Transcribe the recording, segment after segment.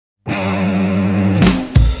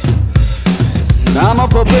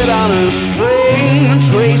puppet on a string.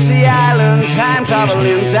 Tracy Island, time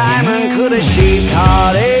traveling diamond, could have shaped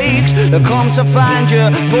heartaches to come to find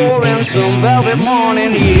you for in some velvet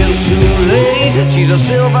morning. Years too late, she's a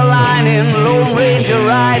silver lining, Lone Ranger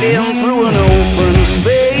riding through an open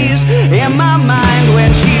space. In my mind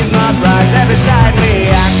when she's not right there beside me,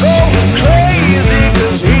 I go crazy,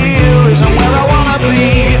 cause here isn't where I wanna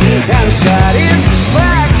be. And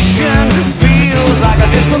satisfaction feels like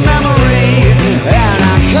a distant memory, and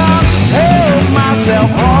I can't help myself.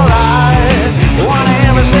 All I wanna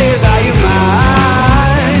ever say is, are you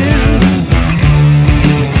mine?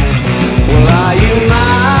 Well, are you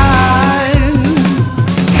mine?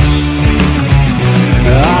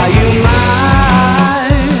 Are you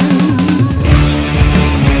mine?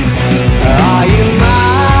 Are you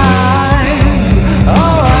mine?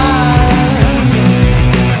 Oh,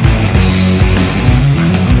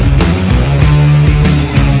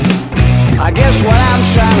 I guess what I'm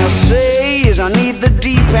trying to say is I need the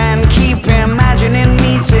deep end, keep imagining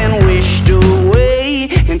meeting wished away.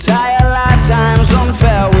 Entire lifetimes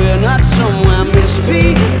unfair, we're not somewhere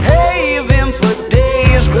misbehaving for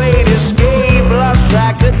days. Great escape, lost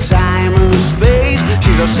track of time and space.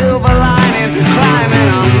 She's a silver lining, climbing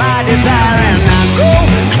on my desire, and I go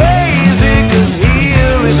crazy, cause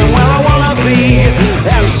here isn't where I wanna be.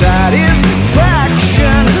 And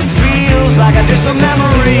satisfaction feels like a distant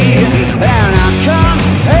memory, and I can't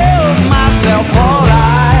help myself. All I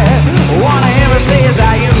wanna hear her say is,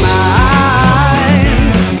 are you mine?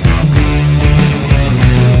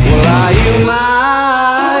 Well, are you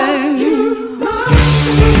mine?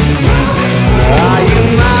 Are you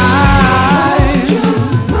mine?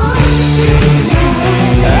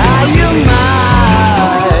 Are you mine?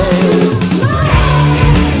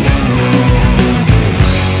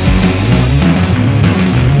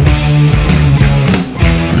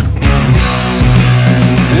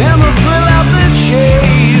 And the thrill of the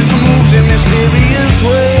chase moves in mysterious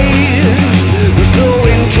ways. So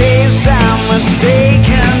in case I'm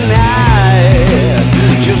mistaken, I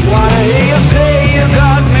just wanna hear you say, you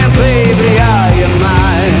got me, baby, are you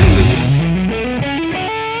mine?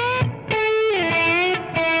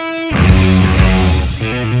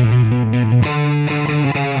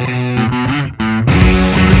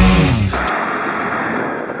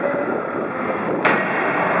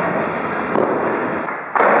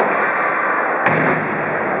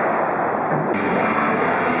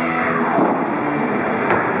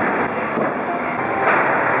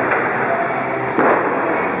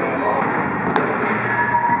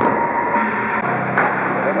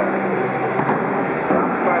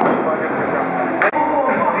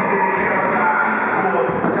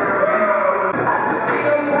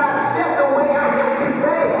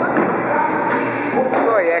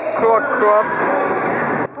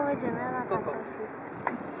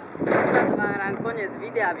 Koniec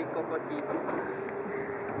videa, vy kokotí.